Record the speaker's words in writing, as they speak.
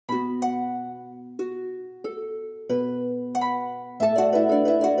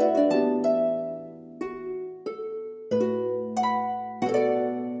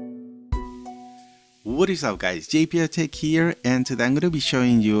What is up guys, JP Tech here, and today I'm going to be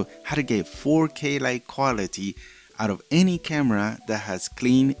showing you how to get 4K like quality out of any camera that has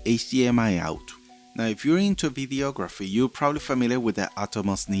clean HDMI out. Now if you're into videography, you're probably familiar with the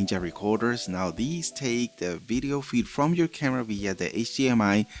Atomos Ninja recorders. Now these take the video feed from your camera via the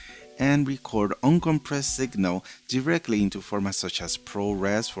HDMI and record uncompressed signal directly into formats such as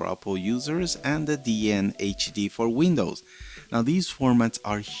ProRes for Apple users and the DNHD for Windows. Now these formats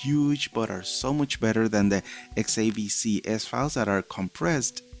are huge but are so much better than the xavc-s files that are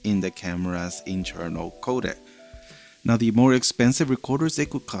compressed in the camera's internal codec. Now the more expensive recorders, they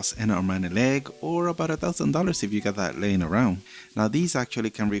could cost an arm and a leg or about $1,000 if you got that laying around. Now these actually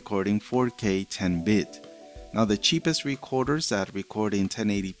can record in 4K 10-bit. Now the cheapest recorders that record in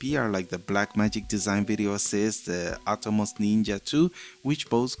 1080p are like the Blackmagic Design Video Assist, the Atomos Ninja 2, which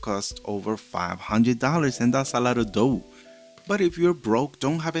both cost over $500, and that's a lot of dough. But if you're broke,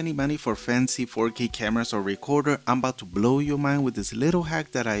 don't have any money for fancy 4K cameras or recorder, I'm about to blow your mind with this little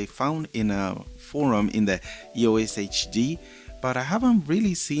hack that I found in a forum in the EOSHD, but I haven't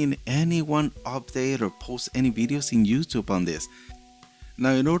really seen anyone update or post any videos in YouTube on this.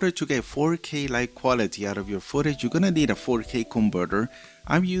 Now in order to get 4K like quality out of your footage, you're gonna need a 4K converter.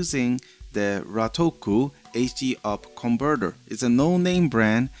 I'm using the Ricoh HD Up converter. It's a no-name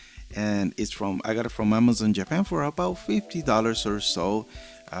brand and I got it from Amazon Japan for about $50 or so.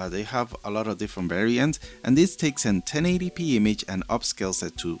 They have a lot of different variants, and this takes an 1080p image and upscales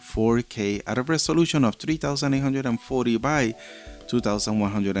it to 4K at a resolution of 3840 by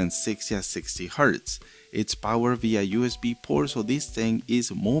 2160 at 60 Hz. It's powered via USB port, so this thing is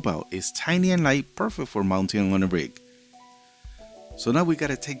mobile. It's tiny and light, perfect for mounting on a rig. So now we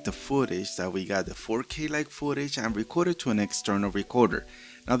gotta take the footage that we got, the 4K like footage, and record it to an external recorder.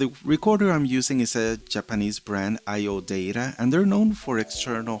 Now the recorder I'm using is a Japanese brand, IO Data, and they're known for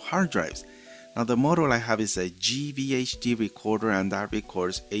external hard drives. Now the model I have is a GVHD recorder, and that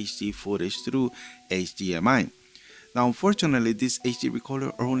records HD footage through HDMI. Now unfortunately this HD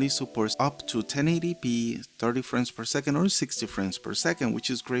recorder only supports up to 1080p 30 frames per second or 60 frames per second, which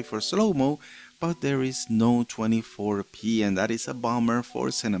is great for slow-mo, but there is no 24p, and that is a bummer for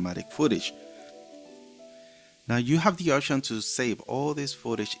cinematic footage. Now you have the option to save all this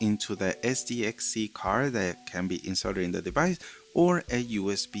footage into the SDXC card that can be inserted in the device, or a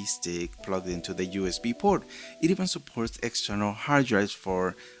USB stick plugged into the USB port. It even supports external hard drives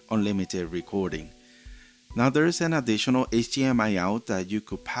for unlimited recording. Now there is an additional HDMI out that you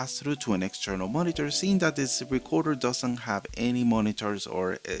could pass through to an external monitor, seeing that this recorder doesn't have any monitors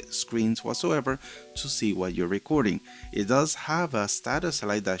or screens whatsoever to see what you're recording. It does have a status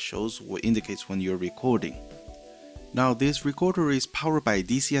light that shows what indicates when you're recording. Now this recorder is powered by a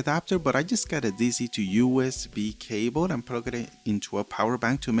DC adapter, but I just got a DC to USB cable and plugged it into a power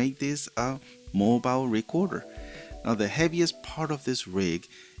bank to make this a mobile recorder. Now the heaviest part of this rig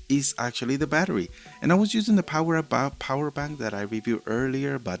is actually the battery, and I was using the power bank that I reviewed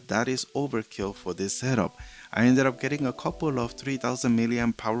earlier, but that is overkill for this setup. I ended up getting a couple of 3000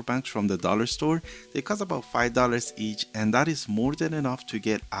 milliamp power banks from the dollar store. They cost about $5 each, and that is more than enough to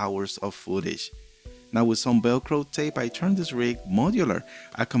get hours of footage. Now with some Velcro tape, I turned this rig modular.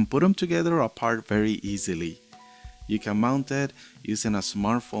 I can put them together apart very easily. You can mount it using a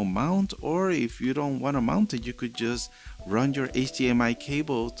smartphone mount, or if you don't want to mount it, you could just run your HDMI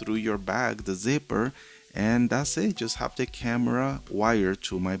cable through your bag, the zipper, and that's it. Just have the camera wired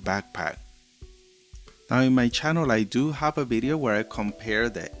to my backpack. Now in my channel, I do have a video where I compare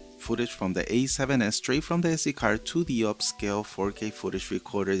the footage from the A7S straight from the SD card to the upscale 4K footage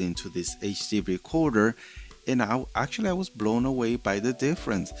recorded into this HD recorder, and I was blown away by the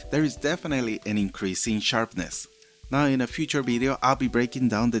difference. There is definitely an increase in sharpness. Now in a future video, I'll be breaking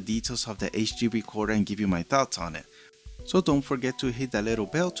down the details of the HD recorder and give you my thoughts on it. So don't forget to hit that little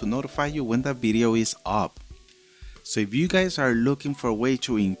bell to notify you when the video is up. So if you guys are looking for a way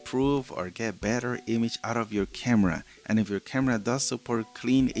to improve or get better image out of your camera, and if your camera does support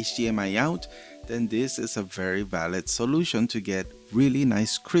clean HDMI out, then this is a very valid solution to get really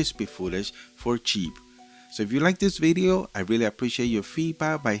nice crispy footage for cheap. So if you like this video, I really appreciate your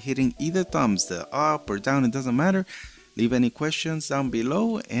feedback by hitting either thumbs up or down, it doesn't matter. Leave any questions down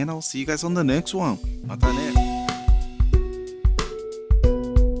below, and I'll see you guys on the next one. Mata ne.